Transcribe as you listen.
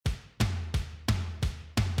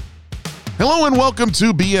Hello and welcome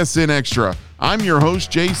to BSN Extra. I'm your host,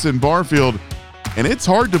 Jason Barfield, and it's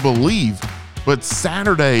hard to believe, but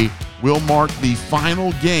Saturday will mark the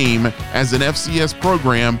final game as an FCS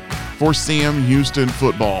program for Sam Houston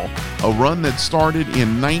football. A run that started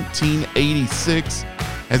in 1986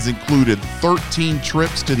 has included 13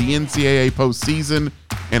 trips to the NCAA postseason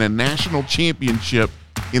and a national championship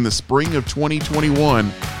in the spring of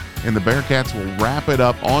 2021, and the Bearcats will wrap it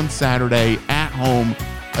up on Saturday at home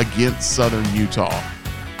against Southern Utah.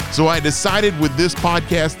 So I decided with this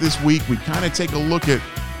podcast this week, we'd kind of take a look at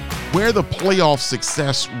where the playoff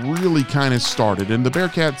success really kind of started. And the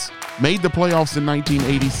Bearcats made the playoffs in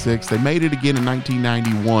 1986. They made it again in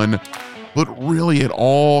 1991. But really it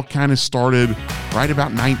all kind of started right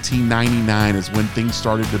about 1999 is when things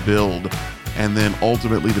started to build. And then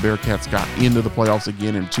ultimately the Bearcats got into the playoffs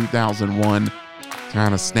again in 2001,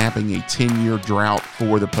 kind of snapping a 10-year drought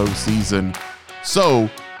for the postseason. So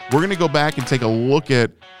we're going to go back and take a look at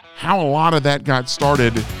how a lot of that got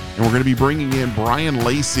started, and we're going to be bringing in Brian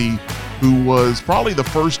Lacey, who was probably the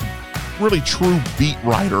first really true beat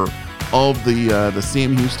writer of the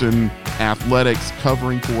Sam Houston Athletics,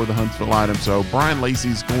 covering for the Huntsville Item. So Brian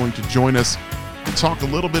Lacey's going to join us and talk a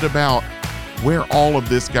little bit about where all of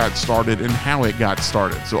this got started and how it got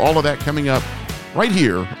started. So all of that coming up right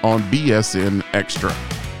here on BSN Extra.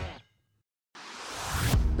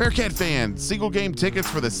 Bearcat fans, single game tickets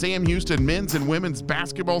for the Sam Houston men's and women's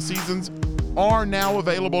basketball seasons are now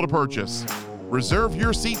available to purchase. Reserve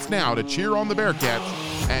your seats now to cheer on the Bearcats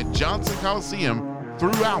at Johnson Coliseum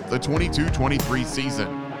throughout the 22-23 season.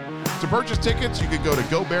 To purchase tickets, you can go to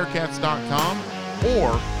gobearcats.com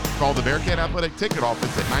or call the Bearcat Athletic Ticket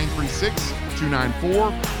Office at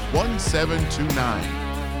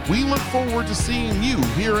 936-294-1729. We look forward to seeing you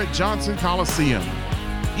here at Johnson Coliseum.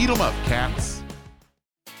 Eat 'em up, Cats.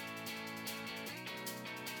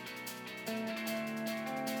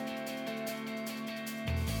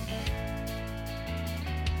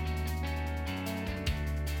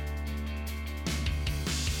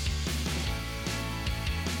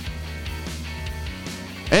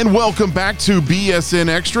 And welcome back to BSN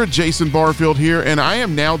Extra. Jason Barfield here, and I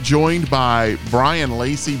am now joined by Brian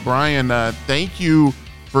Lacey. Brian, thank you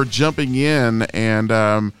for jumping in.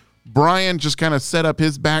 And Brian just kind of set up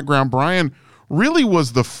his background. Brian really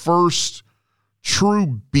was the first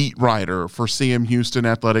true beat writer for Sam Houston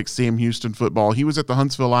Athletics, Sam Houston football. He was at the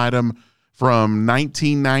Huntsville Item from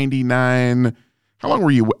 1999. How long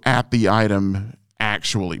were you at the Item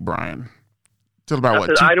actually, Brian? Till about what?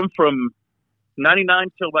 The Item from 99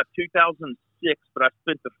 till about 2006, but I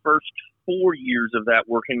spent the first 4 years of that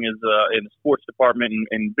working as in the sports department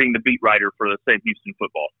and being the beat writer for the Sam Houston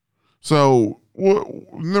football. So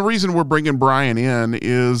the reason we're bringing Brian in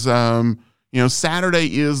is,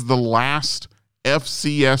 Saturday is the last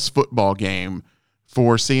FCS football game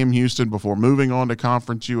for Sam Houston before moving on to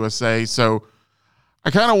Conference USA. So I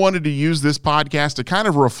kind of wanted to use this podcast to kind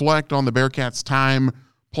of reflect on the Bearcats' time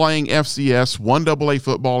playing FCS, 1AA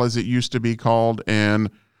football as it used to be called, and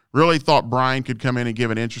really thought Brian could come in and give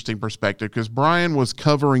an interesting perspective because Brian was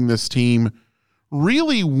covering this team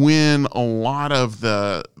really when a lot of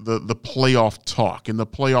the playoff talk and the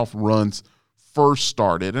playoff runs first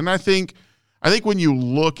started. And I think when you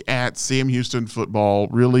look at Sam Houston football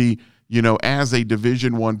really, as a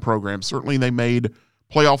Division I program, certainly they made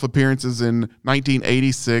playoff appearances in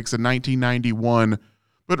 1986 and 1991.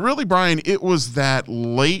 But really, Brian, it was that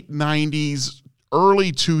late 90s,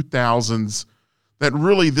 early 2000s that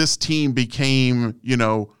really this team became,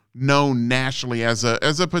 known nationally as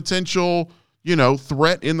a potential,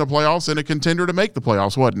 threat in the playoffs and a contender to make the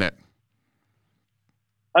playoffs, wasn't it?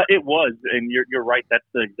 It was, and you're right. That's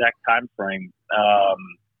the exact time frame.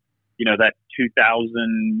 That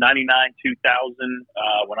 99, 2000.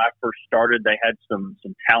 When I first started, they had some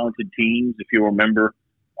talented teams. If you remember.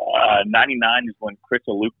 99 is when Chris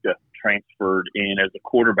Alukta transferred in as a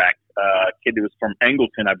quarterback, a kid that was from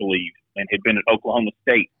Angleton, I believe, and had been at Oklahoma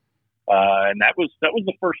State. And that was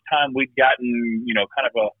the first time we'd gotten, kind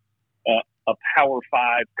of a Power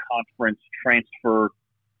 5 conference transfer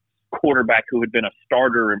quarterback who had been a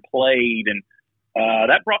starter and played, and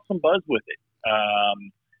that brought some buzz with it.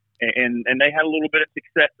 And they had a little bit of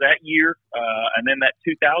success that year. And then that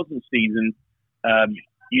 2000 season,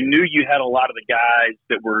 you knew you had a lot of the guys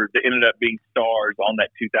that ended up being stars on that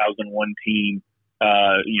 2001 team.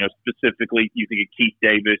 Specifically, you think of Keith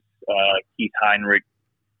Davis, Keith Heinrich,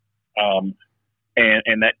 and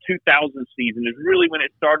that 2000 season is really when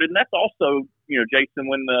it started. And that's also, Jason,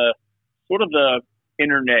 when the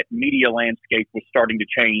internet media landscape was starting to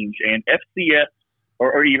change, and FCS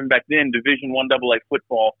or even back then Division I AA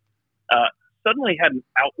football suddenly had an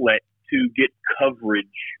outlet to get coverage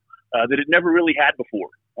that it never really had before.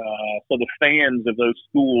 So the fans of those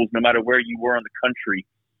schools, no matter where you were in the country,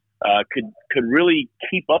 could really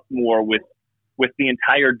keep up more with the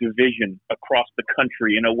entire division across the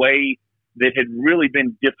country in a way that had really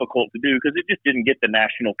been difficult to do because it just didn't get the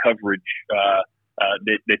national coverage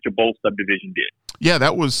that your bowl subdivision did. Yeah,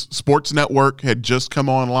 that was Sports Network had just come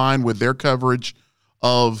online with their coverage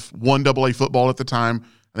of 1AA football at the time.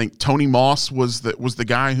 I think Tony Moss was the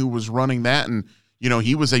guy who was running that, and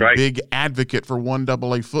he was a big advocate for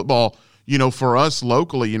 1AA football. For us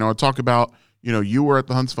locally, talk about you were at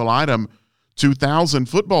the Huntsville Item 2000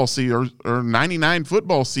 football season or 99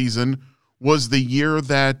 football season was the year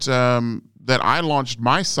that I launched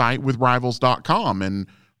my site with Rivals.com, and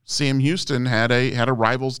Sam Houston had a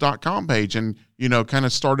Rivals.com page, and kind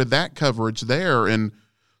of started that coverage there and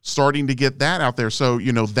starting to get that out there. So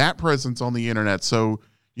that presence on the internet. So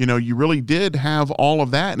you really did have all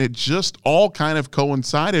of that, and it just all kind of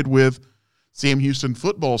coincided with Sam Houston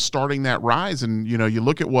football starting that rise. And you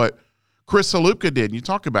look at what Chris Halupka did, and you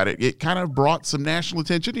talk about it. It kind of brought some national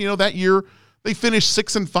attention. That year they finished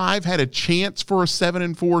 6-5, had a chance for a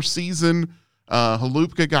 7-4 season.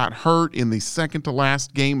 Halupka got hurt in the second to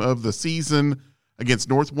last game of the season against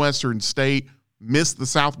Northwestern State, missed the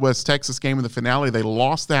Southwest Texas game in the finale. They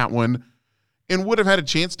lost that one and would have had a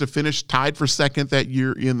chance to finish tied for second that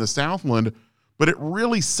year in the Southland. But it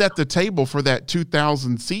really set the table for that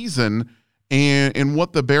 2000 season and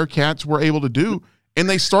what the Bearcats were able to do. And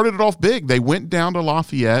they started it off big. They went down to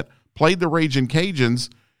Lafayette, played the Ragin' Cajuns,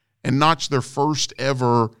 and notched their first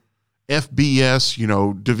ever FBS,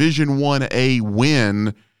 Division 1A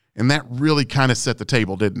win, and that really kind of set the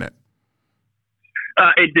table, didn't it?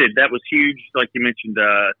 It did. That was huge. Like you mentioned,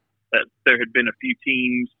 there had been a few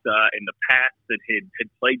teams in the past that had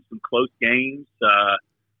played some close games. I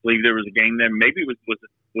believe there was a game there. Maybe it was it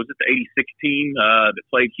the '86 team that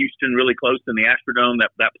played Houston really close in the Astrodome?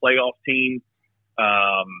 That playoff team.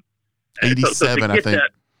 87, I think.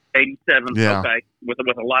 87. Yeah. Okay, with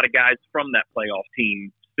a lot of guys from that playoff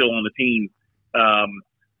team still on the team.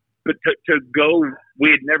 But to go,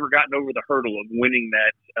 we had never gotten over the hurdle of winning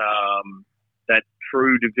that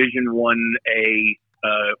true Division 1A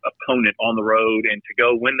opponent on the road, and to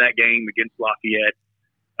go win that game against Lafayette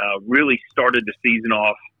really started the season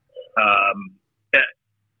off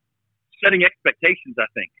setting expectations, I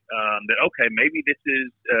think, that, okay, maybe this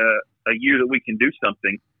is a year that we can do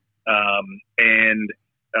something. And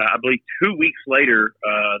I believe 2 weeks later,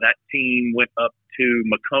 that team went up to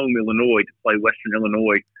Macomb, Illinois to play Western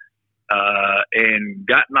Illinois and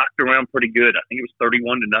got knocked around pretty good. I think it was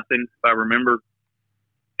 31-0, if I remember.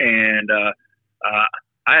 And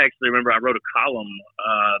I actually remember I wrote a column,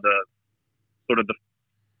 the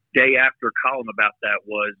day after column about that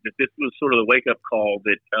was that this was sort of the wake-up call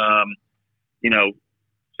that,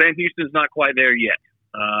 Sam Houston's not quite there yet.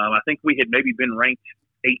 I think we had maybe been ranked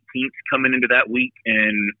 18th coming into that week,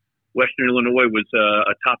 and Western Illinois was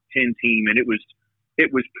a top 10 team, and it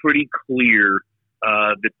was pretty clear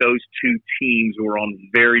that those two teams were on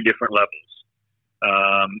very different levels,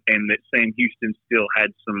 and that Sam Houston still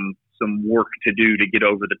had some work to do to get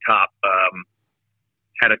over the top.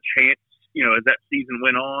 Had a chance, as that season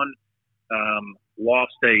went on,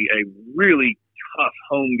 lost a really tough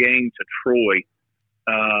home game to Troy.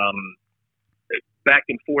 Back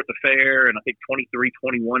and forth affair, and I think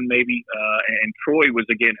 23-21 maybe. And Troy had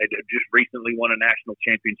just recently won a national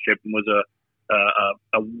championship and was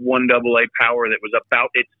a 1AA power that was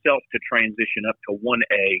about itself to transition up to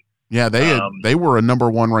 1A. Yeah, they were a number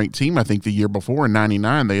one ranked team, I think, the year before in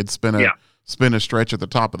 '99. They had spent a stretch at the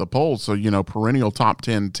top of the polls, so perennial top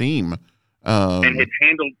 10 team. And had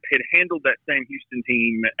handled that Sam Houston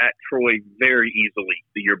team at Troy very easily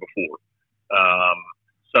the year before.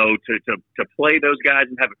 So to play those guys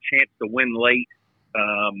and have a chance to win late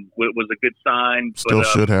was a good sign. Still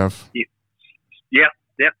should have. Yeah.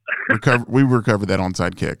 We recovered that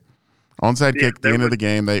onside kick. Onside kick at the end of the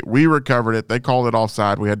game. We recovered it. They called it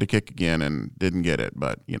offside. We had to kick again and didn't get it.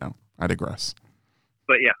 But I digress.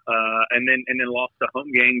 But and then lost the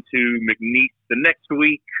home game to McNeese the next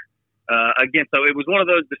week. Again, so it was one of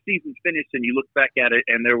those. The season's finished, and you look back at it,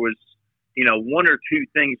 and there was one or two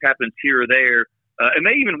things happened here or there. And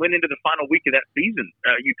they even went into the final week of that season.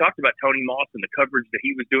 You talked about Tony Moss and the coverage that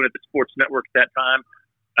he was doing at the Sports Network at that time.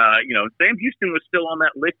 Sam Houston was still on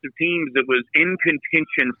that list of teams that was in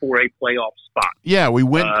contention for a playoff spot. Yeah, we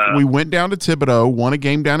went down to Thibodaux, won a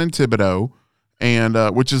game down in Thibodaux,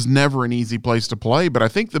 and which is never an easy place to play. But I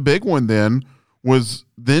think the big one then was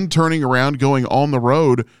then turning around, going on the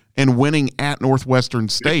road and winning at Northwestern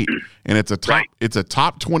State. And it's a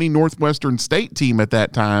top 20 Northwestern State team at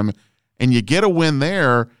that time. and you get a win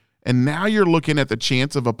there, and now you're looking at the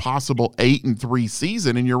chance of a possible 8-3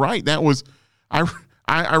 season. And you're right. That was,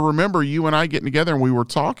 I remember you and I getting together and we were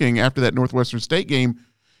talking after that Northwestern State game,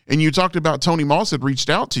 and you talked about Tony Moss had reached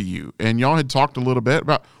out to you, and y'all had talked a little bit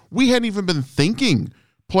about, we hadn't even been thinking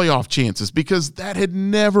playoff chances because that had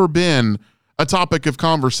never been a topic of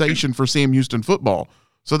conversation for Sam Houston football.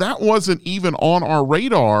 So that wasn't even on our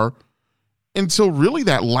radar until really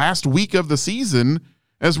that last week of the season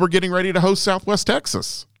as we're getting ready to host Southwest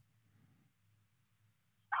Texas.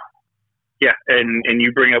 Yeah, and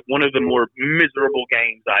you bring up one of the more miserable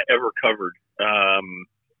games I ever covered.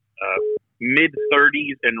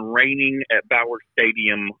 Mid-30s and raining at Bauer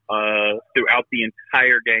Stadium throughout the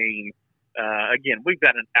entire game. Again, we've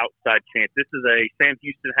got an outside chance. This is Sam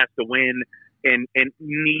Houston has to win and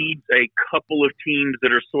needs a couple of teams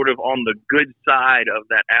that are sort of on the good side of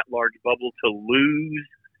that at-large bubble to lose.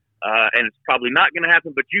 And it's probably not going to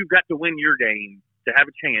happen, but you've got to win your game to have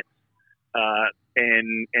a chance.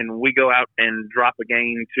 And we go out and drop a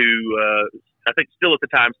game to, I think still at the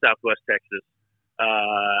time, Southwest Texas,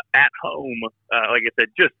 at home. Like I said,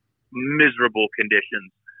 just miserable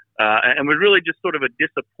conditions. And was really just sort of a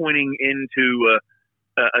disappointing into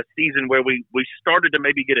a season where we started to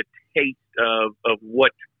maybe get a taste of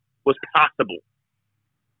what was possible.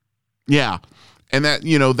 Yeah. And that,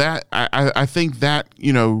 that I think that,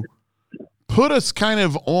 put us kind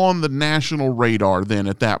of on the national radar then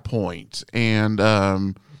at that point. And,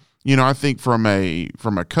 I think from a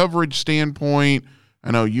coverage standpoint,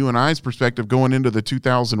 I know you and I's perspective going into the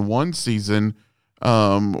 2001 season,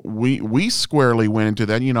 we squarely went into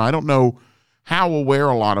that. I don't know how aware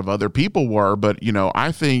a lot of other people were, but,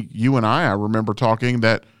 I think you and I remember talking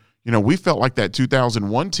that, we felt like that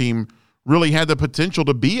 2001 team really had the potential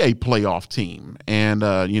to be a playoff team. And,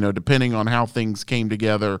 depending on how things came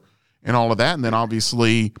together and all of that. And then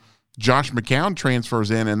obviously Josh McCown transfers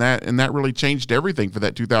in, and that really changed everything for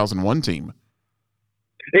that 2001 team.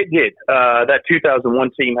 It did. That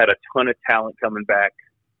 2001 team had a ton of talent coming back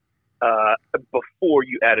before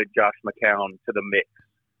you added Josh McCown to the mix.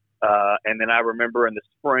 And then I remember in the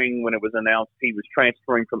spring when it was announced he was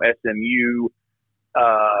transferring from SMU,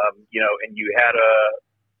 and you had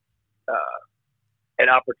an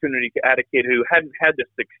opportunity to add a kid who hadn't had the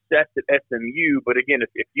success at SMU. But again,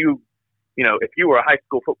 if you were a high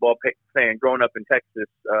school football fan growing up in Texas,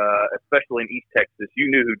 especially in East Texas, you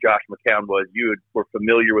knew who Josh McCown was. You were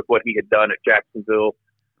familiar with what he had done at Jacksonville,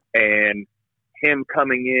 and him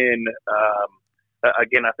coming in.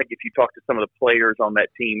 Again, I think if you talk to some of the players on that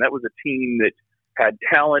team, that was a team that had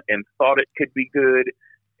talent and thought it could be good.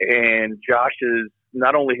 And Josh's,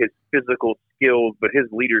 not only his physical skills, but his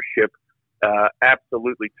leadership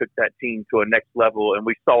absolutely took that team to a next level. And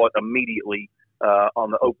we saw it immediately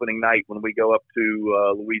on the opening night when we go up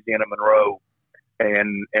to Louisiana Monroe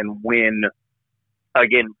and win,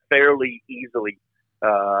 again, fairly easily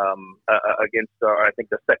against, I think,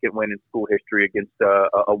 the second win in school history against a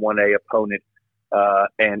 1A opponent.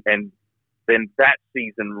 And then that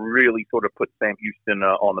season really sort of put Sam Houston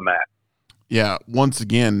on the map. Yeah, once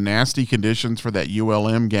again, nasty conditions for that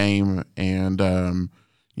ULM game. And,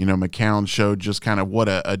 McCown showed just kind of what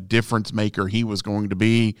a difference maker he was going to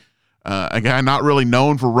be. A guy not really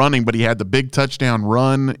known for running, but he had the big touchdown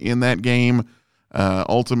run in that game.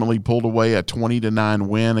 Ultimately pulled away a 20-9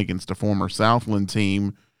 win against a former Southland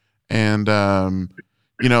team. And,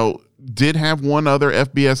 did have one other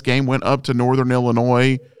FBS game, went up to Northern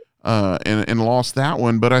Illinois and lost that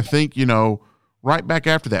one. But I think, right back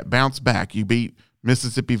after that, bounce back. You beat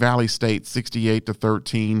Mississippi Valley State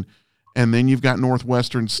 68-13, and then you've got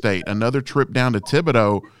Northwestern State, another trip down to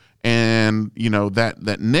Thibodaux, and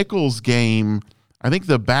that Nichols game. I think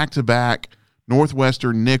the back-to-back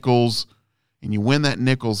Northwestern Nichols, and you win that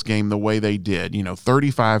Nichols game the way they did.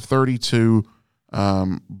 35-32,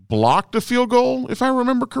 blocked a field goal if I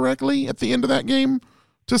remember correctly at the end of that game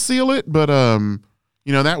to seal it, but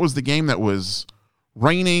that was the game that was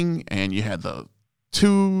raining, and you had the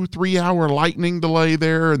 2-3 hour lightning delay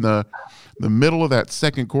there in the middle of that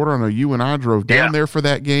second quarter. I know you and I drove down there for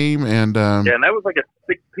that game, and and that was like a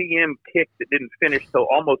 6 p.m. kick that didn't finish till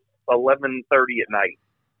almost 11:30 at night.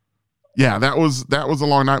 Yeah, that was a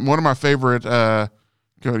long night. One of my favorite,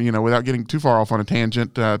 without getting too far off on a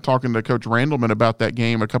tangent, talking to Coach Randleman about that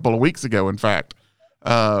game a couple of weeks ago. In fact,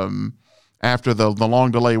 after the long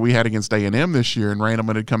delay we had against A&M this year, and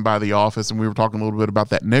Randleman had come by the office, and we were talking a little bit about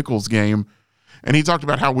that Nichols game, and he talked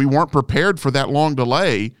about how we weren't prepared for that long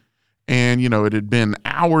delay, and it had been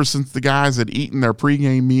hours since the guys had eaten their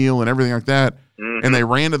pregame meal and everything like that, Mm-hmm. they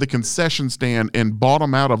ran to the concession stand and bought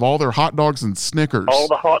them out of all their hot dogs and Snickers. All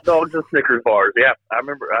the hot dogs and Snickers bars. Yeah, I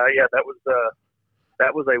remember. Yeah, that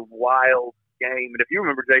was a wild game. And if you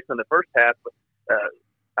remember, Jason, the first half,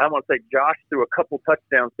 I want to say Josh threw a couple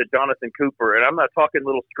touchdowns to Jonathan Cooper, and I'm not talking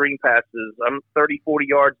little screen passes. I'm 30, 40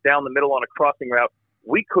 yards down the middle on a crossing route.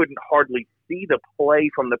 We couldn't hardly see the play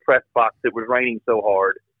from the press box. It was raining so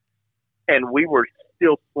hard, and we were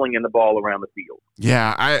still slinging the ball around the field.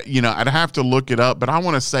 Yeah, I'd have to look it up, but I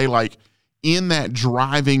want to say, like, in that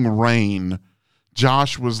driving rain,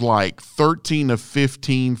 Josh was like 13 of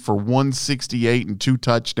 15 for 168 and 2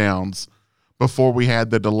 touchdowns before we had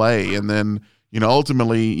the delay. And then,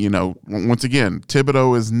 ultimately, once again,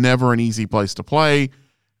 Thibodaux is never an easy place to play.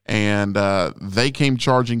 And they came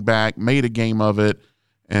charging back, made a game of it,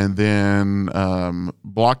 and then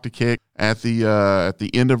blocked a kick at the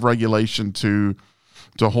end of regulation to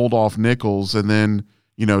hold off Nichols. And then,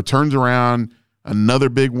 turns around, another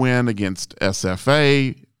big win against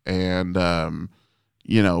SFA, and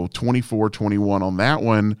 24-21 on that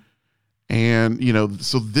one. And,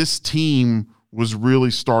 so this team was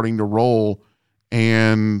really starting to roll,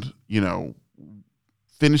 and,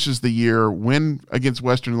 finishes the year, win against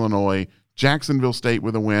Western Illinois, Jacksonville State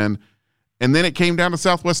with a win, and then it came down to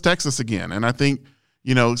Southwest Texas again. And I think,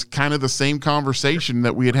 it's kind of the same conversation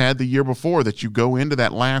that we had the year before, that you go into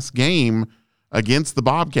that last game against the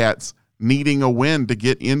Bobcats needing a win to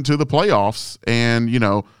get into the playoffs. And,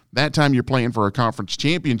 that time you're playing for a conference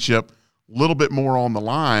championship, a little bit more on the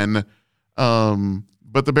line.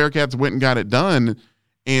 But the Bearcats went and got it done.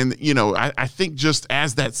 And, I think just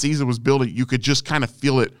as that season was building, you could just kind of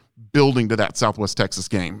feel it building to that Southwest Texas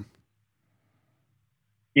game.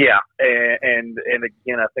 Yeah. And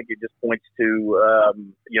again, I think it just points to,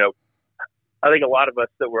 I think a lot of us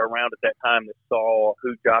that were around at that time that saw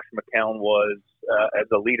who Josh McCown was as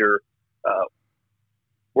a leader,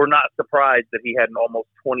 we're not surprised that he had an almost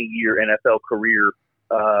 20-year NFL career,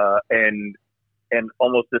 and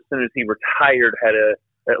almost as soon as he retired had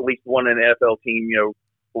at least one NFL team,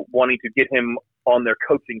 wanting to get him on their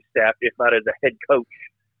coaching staff, if not as a head coach.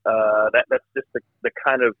 That's just the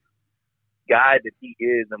kind of guy that he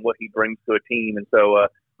is and what he brings to a team. And so it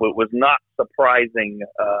was not surprising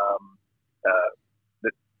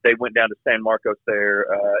that they went down to San Marcos there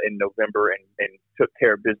in November and took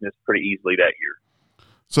care of business pretty easily that year.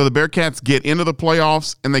 So the Bearcats get into the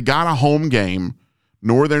playoffs, and they got a home game.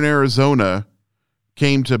 Northern Arizona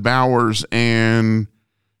came to Bowers, and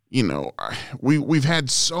we've had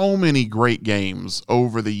so many great games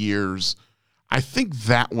over the years. I think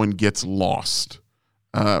that one gets lost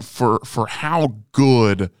for how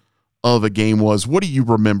good of a game was. What do you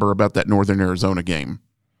remember about that Northern Arizona game?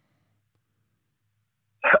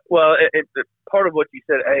 Well, it part of what you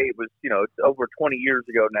said, it was, it's over 20 years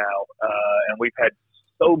ago now, and we've had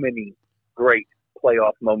so many great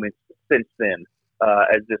playoff moments since then,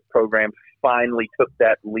 as this program finally took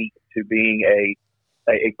that leap to being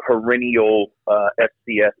a perennial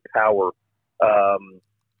FCS power. I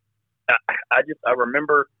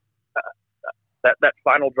remember that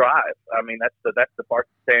final drive. I mean, that's the part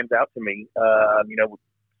that stands out to me.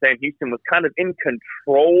 Sam Houston was kind of in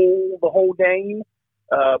control the whole game,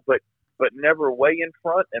 but never way in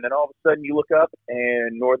front. And then all of a sudden you look up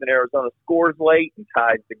and Northern Arizona scores late and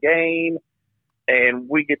ties the game. And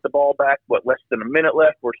we get the ball back, less than a minute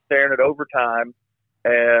left. We're staring at overtime.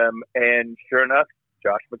 And sure enough,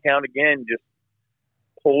 Josh McCown again just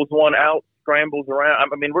pulls one out, scrambles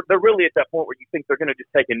around. I mean, they're really at that point where you think they're going to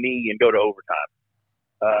just take a knee and go to overtime.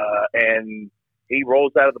 And he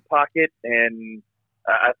rolls out of the pocket, and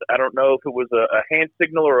I don't know if it was a hand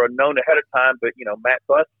signal or a known ahead of time, but, Matt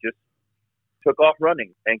Buss just took off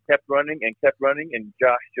running and kept running, and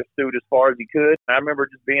Josh just threw it as far as he could. I remember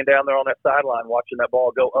just being down there on that sideline watching that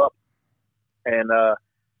ball go up, and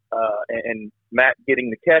Matt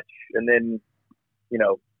getting the catch, and then,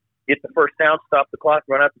 get the first down, stop the clock,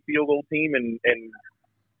 run out the field goal team, and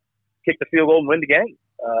kick the field goal and win the game.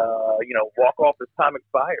 Walk off as time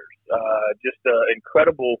expires. Just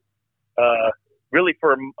incredible, really,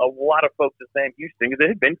 for a lot of folks at Sam Houston, because it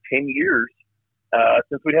had been 10 years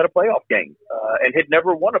since we'd had a playoff game, and had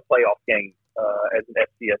never won a playoff game as an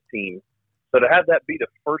FCS team. So to have that be the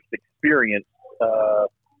first experience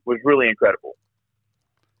was really incredible.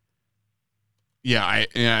 Yeah,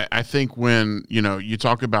 I think when, you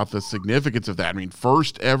talk about the significance of that, I mean,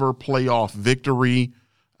 first ever playoff victory,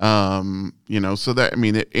 so that, I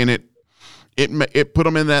mean, it put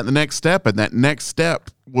them in the next step, and that next step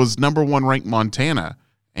was number 1 ranked Montana.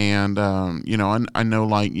 And, I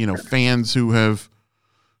know, fans who have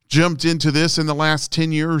jumped into this in the last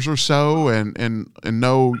 10 years or so and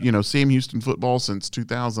know, Sam Houston football since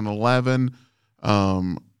 2011.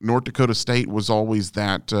 North Dakota State was always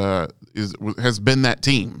has been that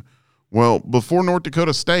team. Well, before North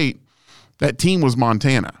Dakota State, that team was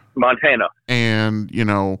Montana. And,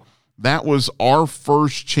 that was our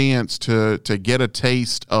first chance to get a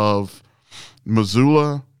taste of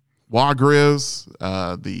Missoula, Wagriz,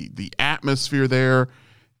 the atmosphere there.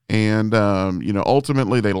 And,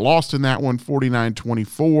 ultimately they lost in that one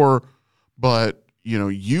 49-24, but,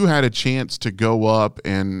 you had a chance to go up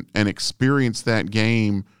and experience that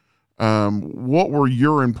game. What were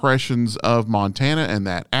your impressions of Montana and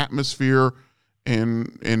that atmosphere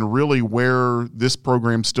and really where this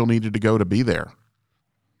program still needed to go to be there?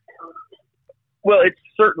 Well, it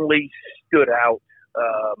certainly stood out,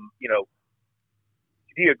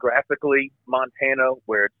 geographically, Montana,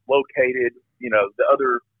 where it's located,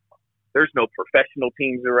 there's no professional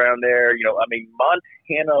teams around there.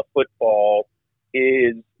 Montana football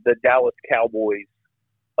is the Dallas Cowboys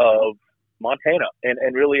of Montana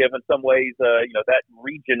and really in some ways, that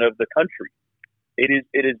region of the country. It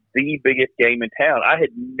is the biggest game in town. I had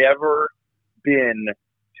never been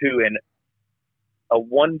to a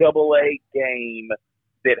 1AA game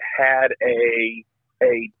that had a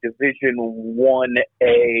Division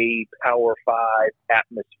 1A Power 5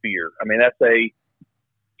 atmosphere. That's a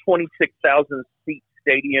 26,000 seat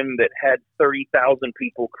stadium that had 30,000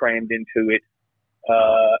 people crammed into it.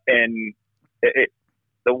 And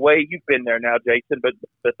the way you've been there now, Jason, but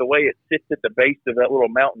the way it sits at the base of that little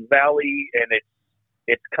mountain valley and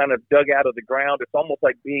it's kind of dug out of the ground. It's almost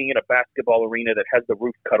like being in a basketball arena that has the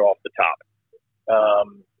roof cut off the top.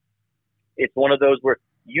 It's one of those where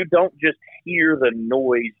you don't just hear the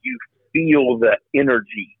noise, you feel the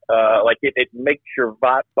energy. It makes your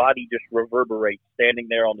body just reverberate standing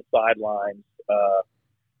there on the sidelines.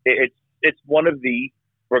 It's one of the,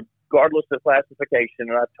 regardless of classification,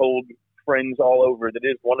 and I've told friends all over that it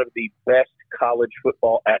is one of the best college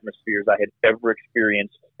football atmospheres I had ever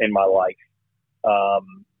experienced in my life.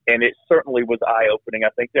 And it certainly was eye-opening, I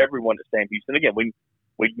think, to everyone at Sam Houston. Again, we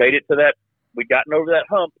made it to that. We'd gotten over that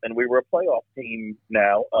hump, and we were a playoff team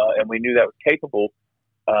now, and we knew that was capable.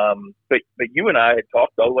 But you and I had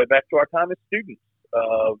talked all the way back to our time as students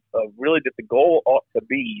of really that the goal ought to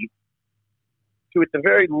be to, at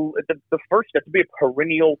the first step, to be a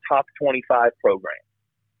perennial top 25 program,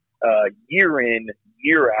 year in,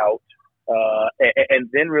 year out, and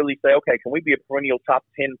then really say, okay, can we be a perennial top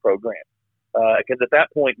 10 program? Because at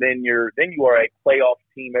that point, then you are a playoff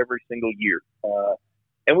team every single year.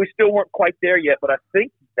 And we still weren't quite there yet, but I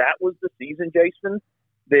think that was the season, Jason,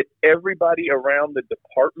 that everybody around the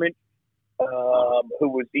department, who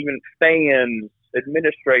was even fans,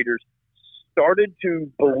 administrators, started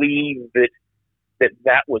to believe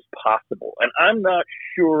that was possible. And I'm not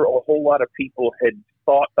sure a whole lot of people had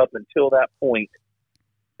thought up until that point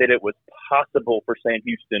that it was possible for Sam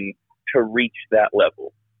Houston to reach that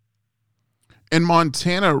level. And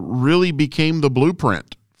Montana really became the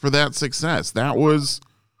blueprint for that success. That was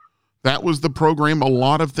the program a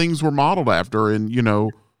lot of things were modeled after. And,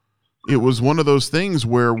 it was one of those things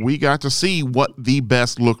where we got to see what the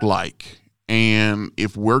best looked like. And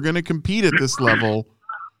if we're going to compete at this level,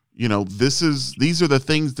 these are the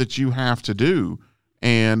things that you have to do.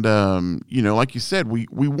 And, like you said, we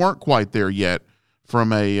weren't quite there yet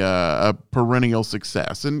from a perennial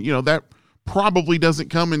success. And, that probably doesn't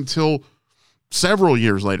come until several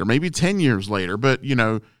years later, maybe 10 years later. But,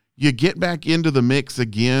 you get back into the mix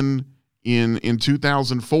again in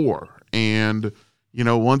 2004. And,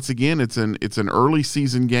 once again, it's an early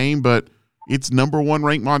season game, but it's number 1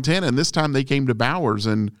 ranked Montana. And this time they came to Bowers.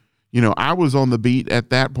 And, I was on the beat at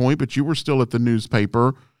that point, but you were still at the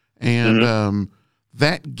newspaper. And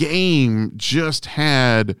that game just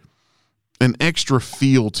had an extra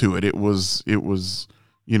feel to it. It was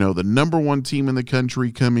the number 1 team in the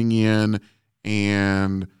country coming in,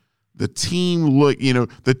 and the team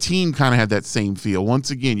the team kind of had that same feel. Once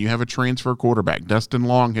again, you have a transfer quarterback. Dustin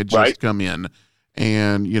Long had just come in,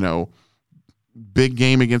 and, big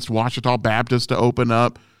game against Ouachita Baptist to open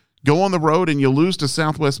up. Go on the road and you lose to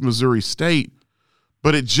Southwest Missouri State,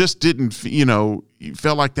 but it just didn't, you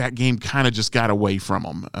felt like that game kind of just got away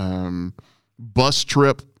from them. Bus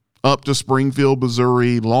trip up to Springfield,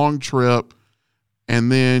 Missouri, long trip,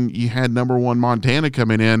 and then you had number 1 Montana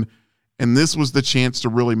coming in, and this was the chance to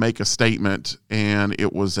really make a statement, and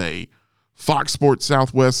it was a Fox Sports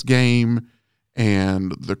Southwest game,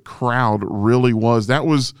 and the crowd really was. That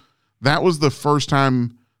was the first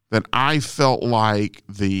time that I felt like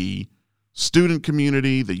the student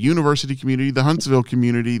community, the university community, the Huntsville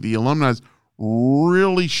community, the alumni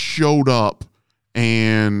really showed up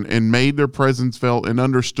and made their presence felt and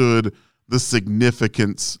understood the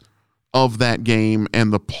significance of that game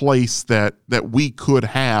and the place that we could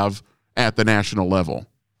have at the national level.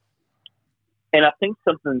 And I think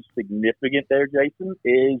something significant there, Jason,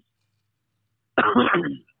 is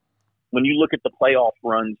when you look at the playoff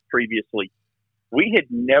runs previously, we had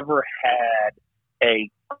never had a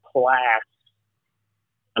class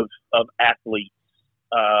of athletes,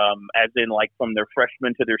 as in like from their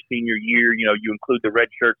freshman to their senior year, you include the red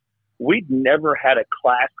shirts. We'd never had a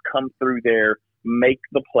class come through there, make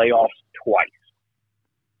the playoffs twice.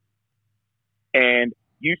 And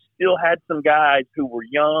you still had some guys who were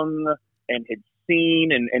young and had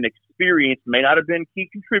seen and experienced, may not have been key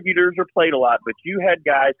contributors or played a lot, but you had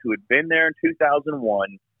guys who had been there in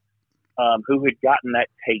 2001, who had gotten that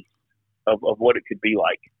taste of what it could be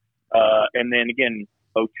like. And then again,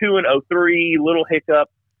 02 and 03, little hiccup.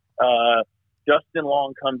 Justin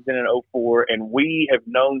Long comes in 04, and we have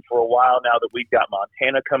known for a while now that we've got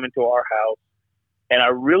Montana coming to our house. And I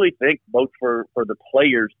really think both for the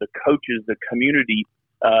players, the coaches, the community,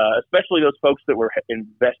 especially those folks that were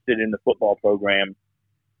invested in the football program,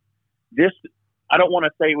 I don't want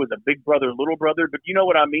to say it was a big brother, little brother, but you know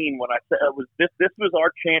what I mean when I say it was this was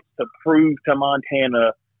our chance to prove to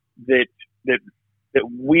Montana that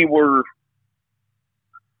we were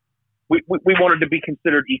we wanted to be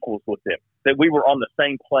considered equals with them, that we were on the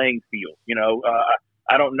same playing field.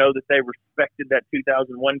 I don't know that they respected that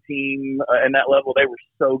 2001 team and that level. They were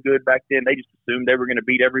so good back then. They just assumed they were going to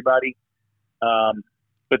beat everybody.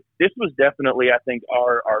 But this was definitely, I think,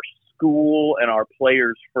 our school and our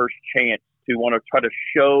players' first chance to want to try to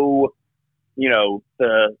show,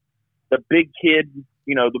 the big kid,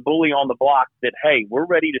 the bully on the block that, hey, we're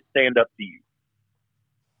ready to stand up to you.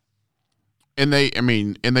 And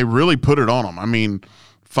they really put it on them. I mean,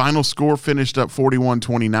 final score finished up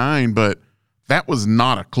 41-29, but that was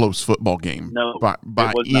not a close football game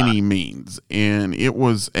by any means. And it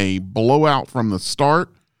was a blowout from the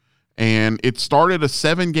start. And it started a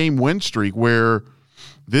 7-game win streak where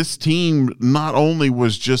this team not only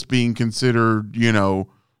was just being considered, a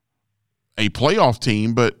playoff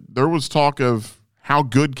team, but there was talk of how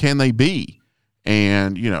good can they be.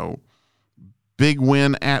 And, big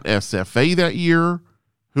win at SFA that year,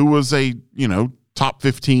 who was a, top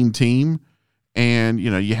 15 team. And,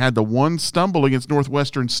 you had the one stumble against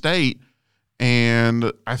Northwestern State.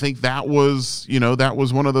 And I think that was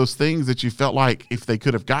one of those things that you felt like if they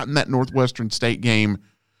could have gotten that Northwestern State game,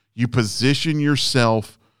 you position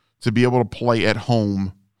yourself to be able to play at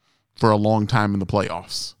home for a long time in the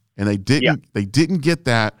playoffs. And they didn't get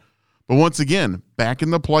that. But once again, back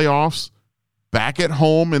in the playoffs, back at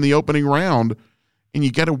home in the opening round, and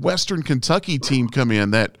you got a Western Kentucky team come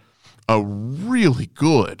in that a really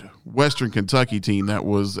good Western Kentucky team that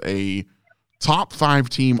was a top 5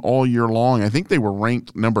 team all year long. I think they were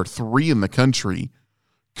ranked number 3 in the country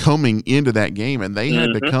coming into that game, and they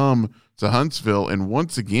had to come to Huntsville. And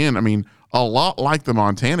once again, I mean, a lot like the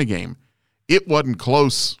Montana game, it wasn't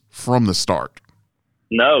close from the start.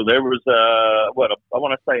 No, there was a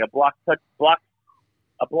block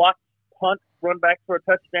punt, run back for a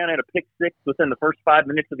touchdown, and a pick six within the first 5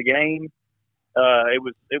 minutes of the game.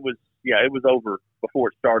 It was over before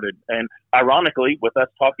it started. And ironically, with us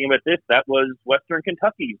talking about this, that was Western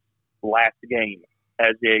Kentucky's last game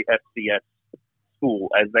as a FCS school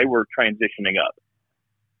as they were transitioning up.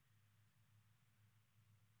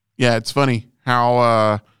 Yeah, it's funny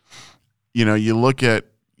how you look at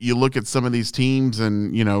some of these teams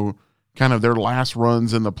and kind of their last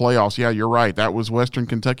runs in the playoffs. Yeah, you're right. That was Western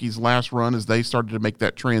Kentucky's last run as they started to make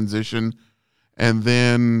that transition. And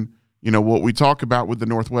then what we talk about with the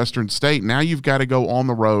Northwestern State, now you've got to go on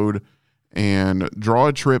the road and draw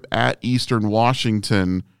a trip at Eastern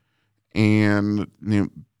Washington. And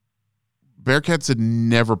Bearcats had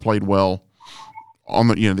never played well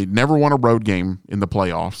they'd never won a road game in the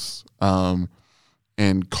playoffs.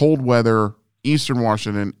 And cold weather, Eastern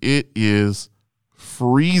Washington, it is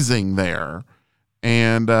freezing there.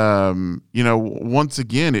 And, once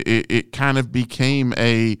again, it kind of became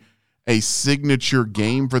a signature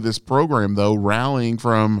game for this program, though, rallying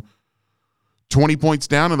from 20 points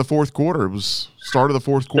down in the fourth quarter. It was start of the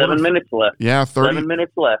fourth quarter. 7 minutes left. Yeah, 7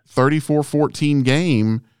 minutes left. 34-14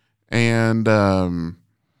 game. And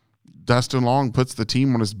Dustin Long puts the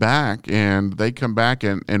team on his back, and they come back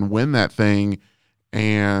and win that thing.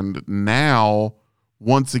 And now,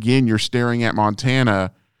 once again, you're staring at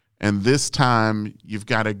Montana, and this time you've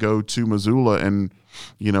got to go to Missoula. And,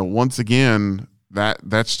 once again,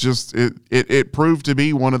 that's just it proved to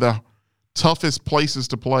be one of the toughest places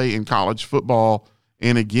to play in college football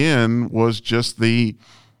And again, was just the,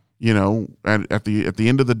 you know, at the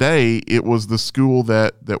end of the day, it was the school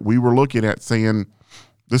that we were looking at saying,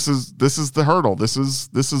 this is the hurdle. This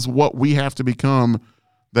is what we have to become,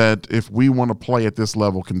 that if we want to play at this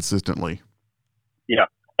level consistently. Yeah.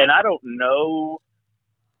 And I don't know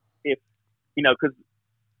if, you know, because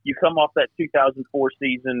you come off that 2004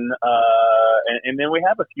 season, and then we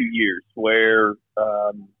have a few years where,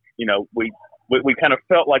 you know, we kind of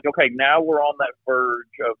felt like, okay, now we're on that verge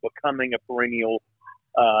of becoming a perennial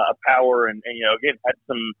power, and you know, again,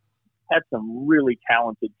 had some really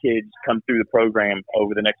talented kids come through the program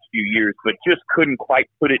over the next few years, but just couldn't quite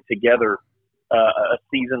put it together a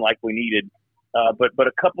season like we needed. But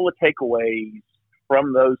a couple of takeaways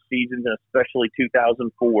from those seasons, and especially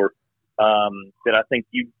 2004, that I think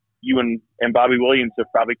you and Bobby Williams have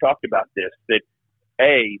probably talked about this, that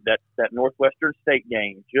that Northwestern State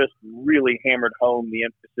game just really hammered home the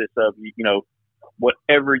emphasis of, you know,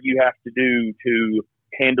 whatever you have to do to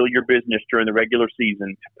handle your business during the regular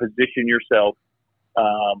season, to position yourself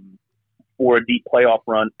for a deep playoff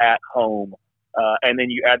run at home. And then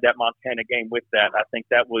you add that Montana game with that. I think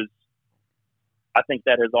that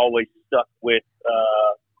has always stuck with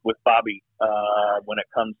Bobby when it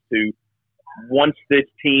comes to, once this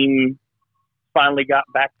team finally got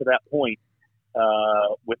back to that point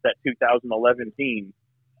with that 2011 team,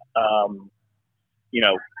 you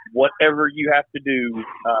know, whatever you have to do,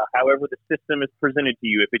 however the system is presented to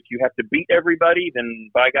you, if you have to beat everybody, then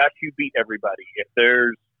by gosh, you beat everybody. If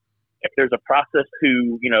there's a process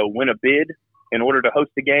to, you know, win a bid in order to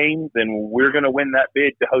host a game, then we're going to win that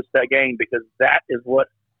bid to host that game, because that is what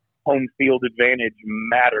home field advantage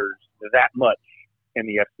matters that much in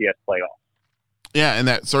the FCS playoffs. Yeah, and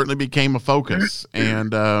that certainly became a focus.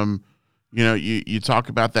 And, you know, you talk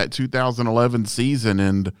about that 2011 season,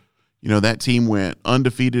 and, you know, that team went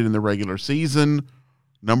undefeated in the regular season,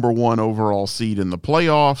 number 1 overall seed in the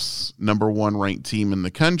playoffs, number 1 ranked team in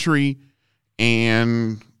the country,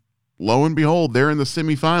 and lo and behold, they're in the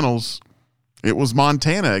semifinals. It was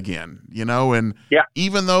Montana again, you know, and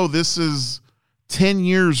even though this is 10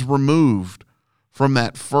 years removed from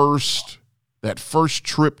that first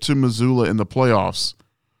trip to Missoula in the playoffs,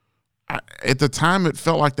 at the time it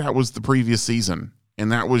felt like that was the previous season.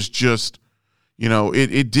 And that was just, you know,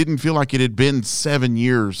 it didn't feel like it had been 7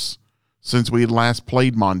 years since we had last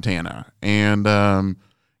played Montana. And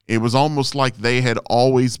it was almost like they had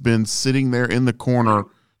always been sitting there in the corner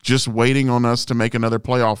just waiting on us to make another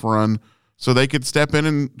playoff run so they could step in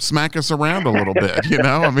and smack us around a little bit, you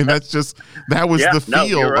know? I mean, that was the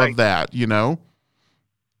feel of that, you know?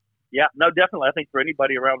 Yeah, no, definitely. I think for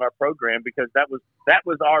anybody around our program, because that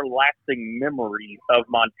was our lasting memory of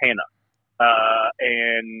Montana.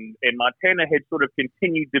 And Montana had sort of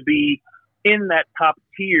continued to be in that top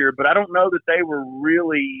tier, but I don't know that they were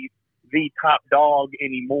really the top dog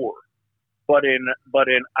anymore. But in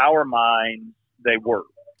our minds, they were.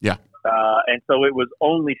 Yeah. And so it was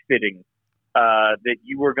only fitting that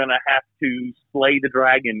you were going to have to slay the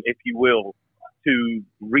dragon, if you will, to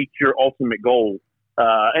reach your ultimate goal.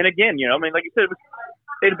 And again, you know, I mean, like you said,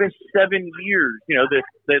 it had been 7 years. You know,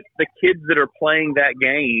 the kids that are playing that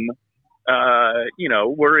game, you know,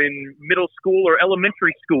 were in middle school or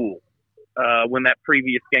elementary school when that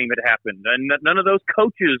previous game had happened, and none of those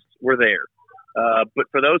coaches were there. But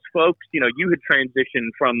for those folks, you know, you had transitioned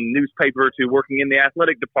from newspaper to working in the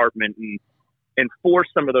athletic department, and for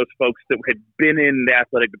some of those folks that had been in the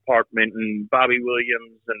athletic department, and Bobby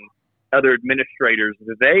Williams and other administrators,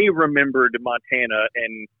 they remembered Montana,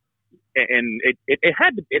 and it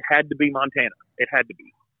had to be Montana. It had to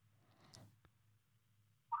be.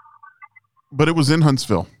 But it was in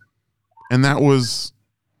Huntsville, and that was.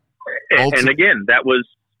 And again, that was.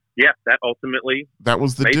 Yeah, that ultimately that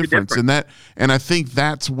was the difference. And I think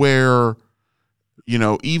that's where, you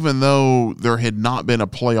know, even though there had not been a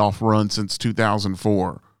playoff run since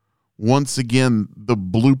 2004, once again the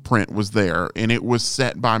blueprint was there, and it was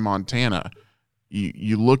set by Montana.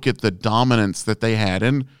 You look at the dominance that they had,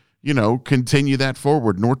 and, you know, continue that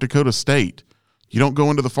forward. North Dakota State, you don't go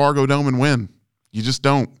into the Fargo Dome and win. You just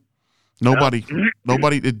don't. Nobody.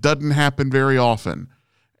 It doesn't happen very often.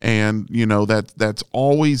 And, you know, that's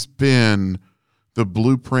always been the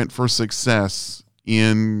blueprint for success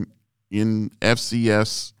in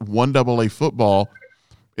FCS 1AA football,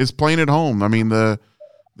 is playing at home. I mean, the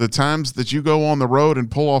times that you go on the road and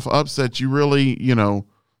pull off upsets, you really, you know,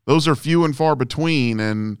 those are few and far between.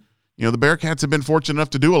 And, you know, the Bearcats have been fortunate enough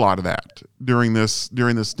to do a lot of that during this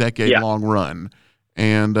decade-long run.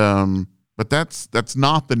 And but that's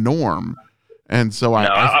not the norm. And so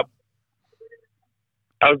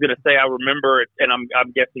I was going to say I remember it, and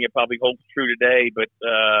I'm guessing it probably holds true today, but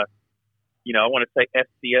I want to say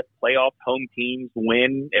FCS playoff home teams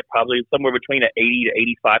win at probably somewhere between an 80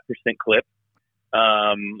 to 85% clip.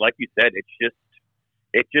 Like you said,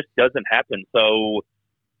 it just doesn't happen. So,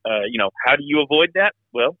 how do you avoid that?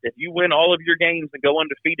 Well, if you win all of your games and go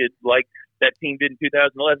undefeated like that team did in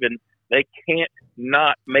 2011, they can't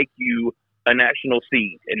not make you a national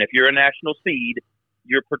seed. And if you're a national seed,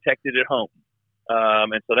 you're protected at home.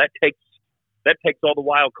 And so that takes all the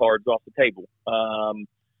wild cards off the table.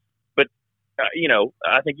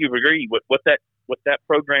 I think you've agreed with what that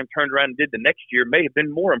program turned around and did the next year may have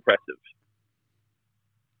been more impressive.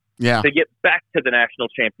 Yeah. To get back to the national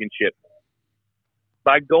championship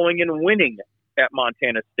by going and winning at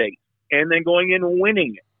Montana State and then going and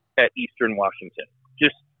winning at Eastern Washington.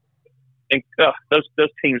 Those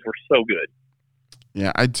teams were so good.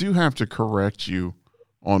 Yeah, I do have to correct you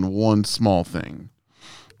on one small thing.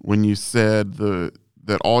 When you said that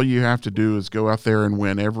all you have to do is go out there and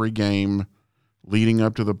win every game leading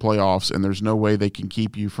up to the playoffs, and there's no way they can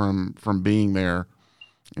keep you from being there.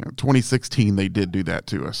 2016 they did do that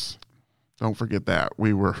to us. Don't forget that.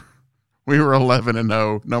 We were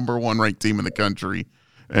 11-0, number one ranked team in the country,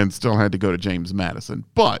 and still had to go to James Madison.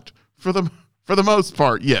 But for the most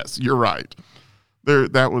part, yes, you're right.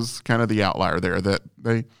 That was kind of the outlier there, that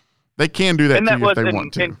they can do that to you if they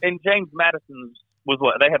want to. And James Madison's was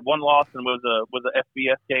what they had one loss and was a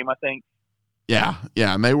FBS game, I think. Yeah,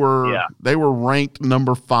 and they were ranked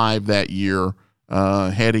number 5 that year,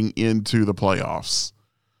 heading into the playoffs.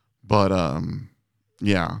 But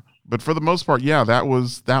but for the most part, that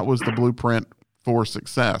was the blueprint for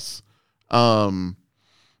success. When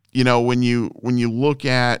you look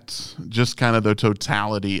at just kind of the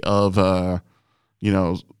totality of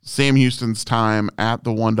Sam Houston's time at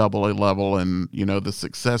the 1AA level and the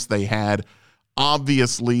success they had,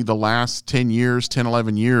 obviously the last 10,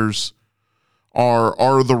 11 years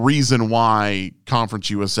are the reason why Conference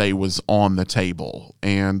USA was on the table.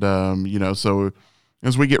 And so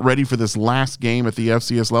as we get ready for this last game at the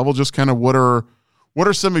FCS level, just kind of what are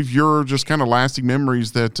some of your just kind of lasting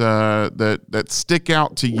memories that stick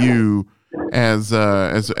out to you as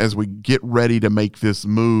we get ready to make this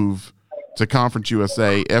move to Conference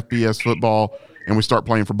USA, FBS football, and we start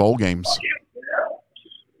playing for bowl games?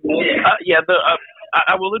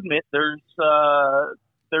 I will admit there's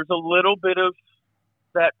a little bit of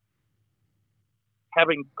that,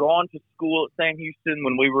 having gone to school at Sam Houston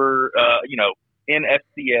when we were in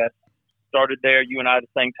FCS, started there, you and I at the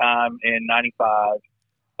same time in 95.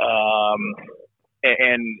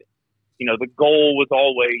 And the goal was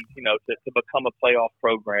always, to become a playoff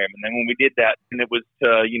program. And then when we did that, and it was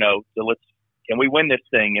can we win this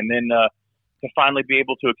thing? And then to finally be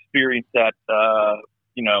able to experience that,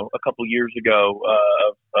 a couple years ago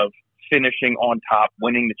of finishing on top,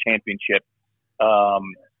 winning the championship.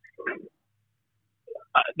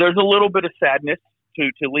 There's a little bit of sadness to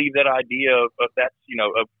leave that idea of that's,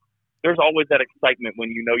 there's always that excitement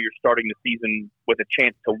when you're starting the season with a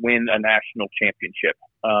chance to win a national championship.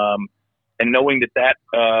 And knowing that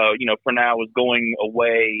for now is going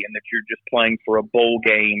away and that you're just playing for a bowl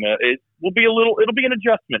game, it'll be an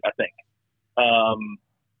adjustment, I think.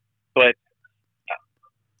 But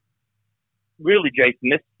really,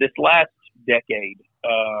 Jason, this last decade,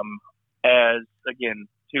 as again,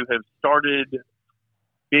 to have started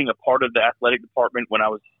being a part of the athletic department when I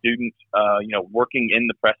was a student, working in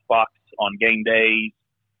the press box on game days,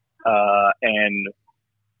 and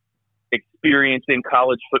experiencing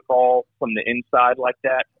college football from the inside like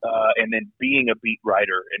that, and then being a beat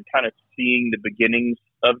writer and kind of seeing the beginnings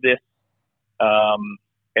of this,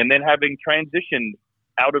 and then having transitioned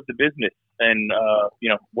out of the business. And,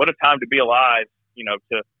 what a time to be alive,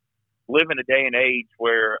 to live in a day and age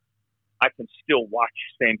where I can still watch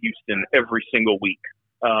Sam Houston every single week,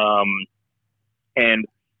 and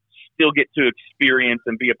still get to experience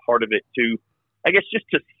and be a part of it too. I guess just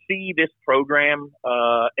to see this program,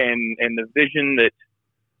 and the vision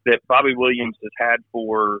that Bobby Williams has had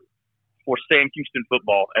for Sam Houston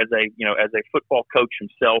football as a football coach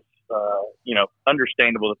himself,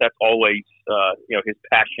 understandable that that's always, his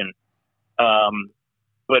passion.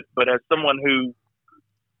 But as someone who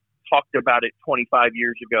talked about it 25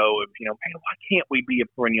 years ago of, man, why can't we be a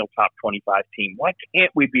perennial top 25 team? Why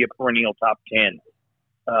can't we be a perennial top 10?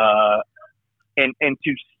 And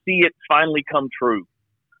to see it finally come true,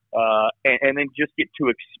 and then just get to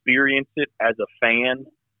experience it as a fan,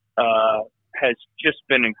 has just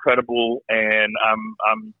been incredible. And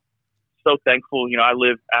I'm so thankful. I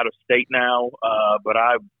live out of state now, but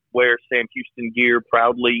I wear Sam Houston gear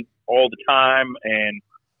proudly all the time. And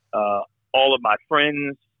all of my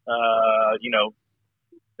friends,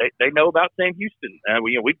 they know about Sam Houston.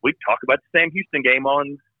 We talk about the Sam Houston game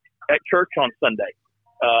at church on Sunday.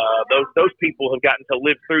 Those people have gotten to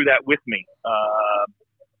live through that with me.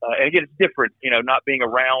 And again, it's different, not being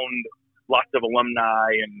around lots of alumni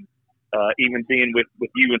and even being with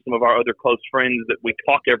you and some of our other close friends that we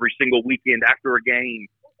talk every single weekend after a game.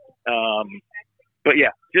 But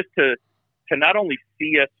yeah, just to not only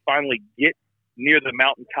see us finally get near the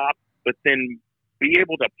mountaintop, but then be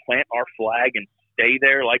able to plant our flag and stay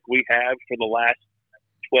there like we have for the last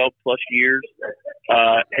 12 plus years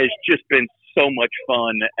has just been so much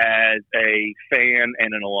fun as a fan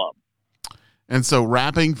and an alum. And so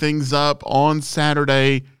wrapping things up on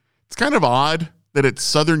Saturday, it's kind of odd that it's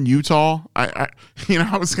Southern Utah. I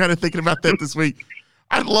was kind of thinking about that this week.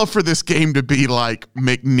 I'd love for this game to be like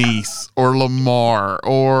McNeese or Lamar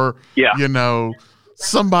or,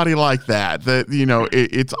 somebody like that.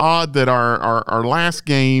 It's odd that our last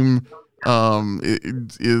game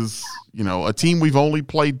is a team we've only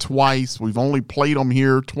played twice. We've only played them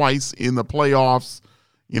here twice in the playoffs.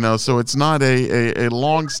 So it's not a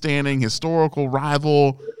long-standing historical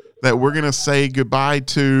rival that we're going to say goodbye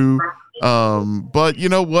to. But you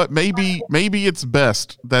know what? Maybe it's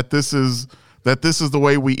best that this is the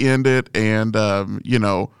way we end it. And,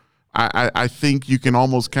 I think you can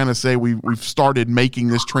almost kind of say we've started making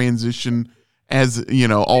this transition as,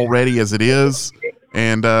 already as it is.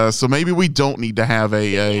 And so maybe we don't need to have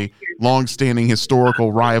a long-standing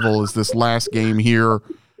historical rival as this last game here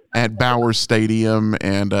at Bowers Stadium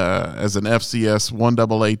and as an FCS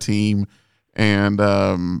 1AA team. And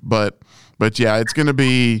but yeah, it's going to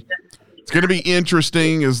be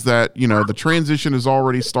interesting is that, the transition has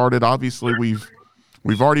already started. Obviously,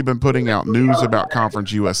 we've already been putting out news about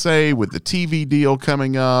Conference USA with the TV deal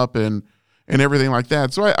coming up and everything like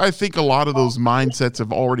that. So I think a lot of those mindsets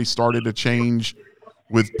have already started to change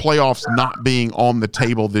with playoffs not being on the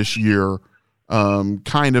table this year,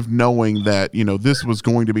 kind of knowing that, this was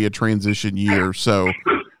going to be a transition year. So,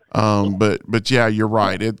 but yeah, you're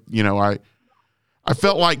right. I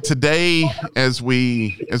felt like today, as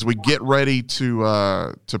we get ready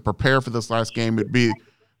to prepare for this last game,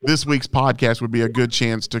 this week's podcast would be a good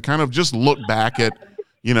chance to kind of just look back at,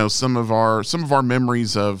 some of our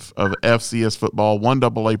memories of FCS football,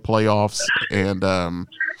 1AA playoffs, and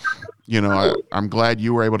I'm glad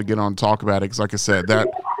you were able to get on and talk about it because, like I said, that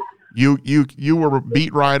you were a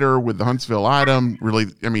beat writer with the Huntsville Item. Really,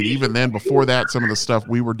 even then, before that, some of the stuff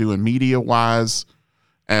we were doing media-wise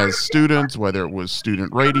as students, whether it was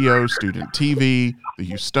student radio, student TV, the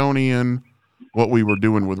Houstonian, what we were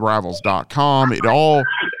doing with Rivals.com, it all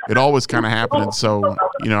was kind of happening. So,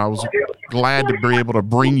 I was glad to be able to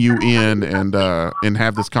bring you in and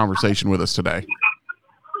have this conversation with us today.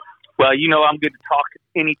 Well, I'm good to talk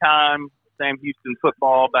anytime. Sam Houston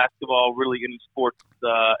football, basketball, really any sports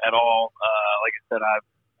at all. Like I said, I've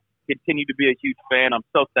continued to be a huge fan. I'm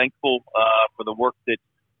so thankful for the work that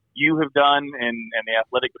you have done and the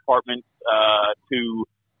athletic department to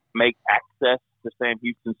make access to Sam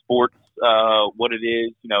Houston sports what it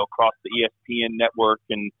is, across the ESPN network.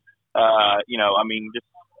 And, just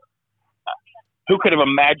who could have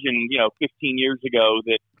imagined, 15 years ago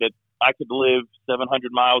that I could live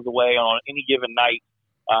 700 miles away on any given night.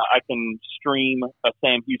 I can stream a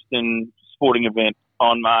Sam Houston sporting event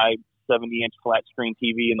on my 70-inch flat screen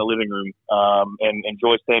TV in the living room and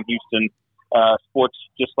enjoy Sam Houston sports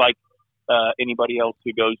just like anybody else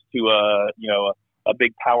who goes to a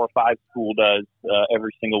big Power 5 school does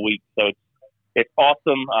every single week. So it's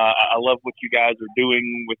awesome. I love what you guys are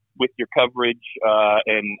doing with your coverage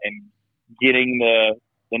and getting the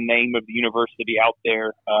name of the university out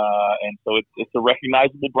there. And so it's a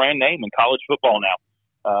recognizable brand name in college football now.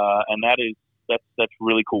 And that's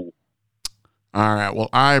really cool. All right. Well,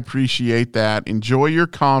 I appreciate that. Enjoy your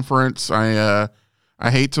conference. I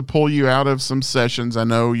hate to pull you out of some sessions. I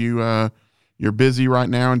know you're busy right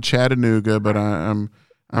now in Chattanooga, but I'm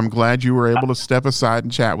glad you were able to step aside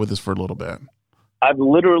and chat with us for a little bit. I've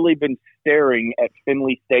literally been staring at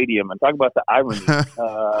Finley Stadium, and talk about the irony.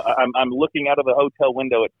 I'm looking out of the hotel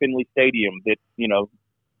window at Finley Stadium that,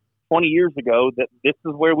 20 years ago, that this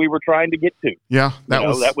is where we were trying to get to. Yeah,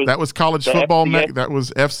 that was college football Mecca. That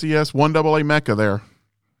was FCS 1AA Mecca there.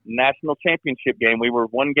 National championship game. We were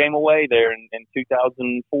one game away there in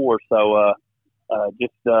 2004. So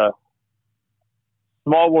just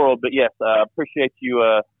small world, but yes, appreciate you.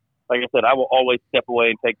 Like I said, I will always step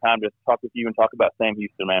away and take time to talk with you and talk about Sam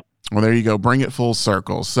Houston, man. Well, there you go. Bring it full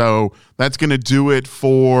circle. So that's going to do it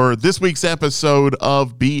for this week's episode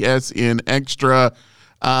of BSN Extra.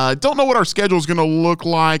 Don't know what our schedule is going to look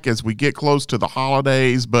like as we get close to the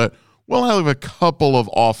holidays, but we'll have a couple of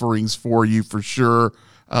offerings for you for sure.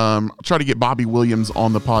 I'll try to get Bobby Williams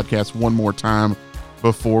on the podcast one more time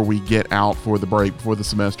before we get out for the break, before the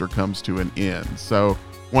semester comes to an end. So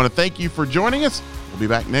want to thank you for joining us. We'll be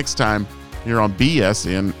back next time here on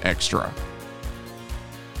BSN Extra.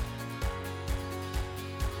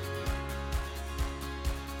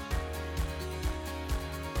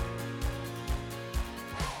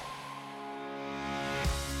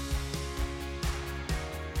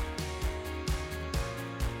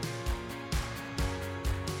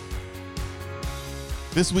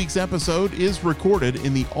 This week's episode is recorded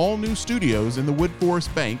in the all-new studios in the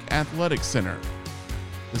Woodforest Bank Athletic Center.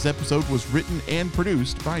 This episode was written and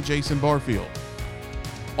produced by Jason Barfield.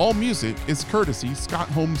 All music is courtesy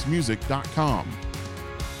ScottHolmesMusic.com.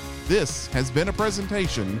 This has been a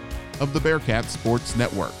presentation of the Bearcat Sports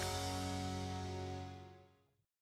Network.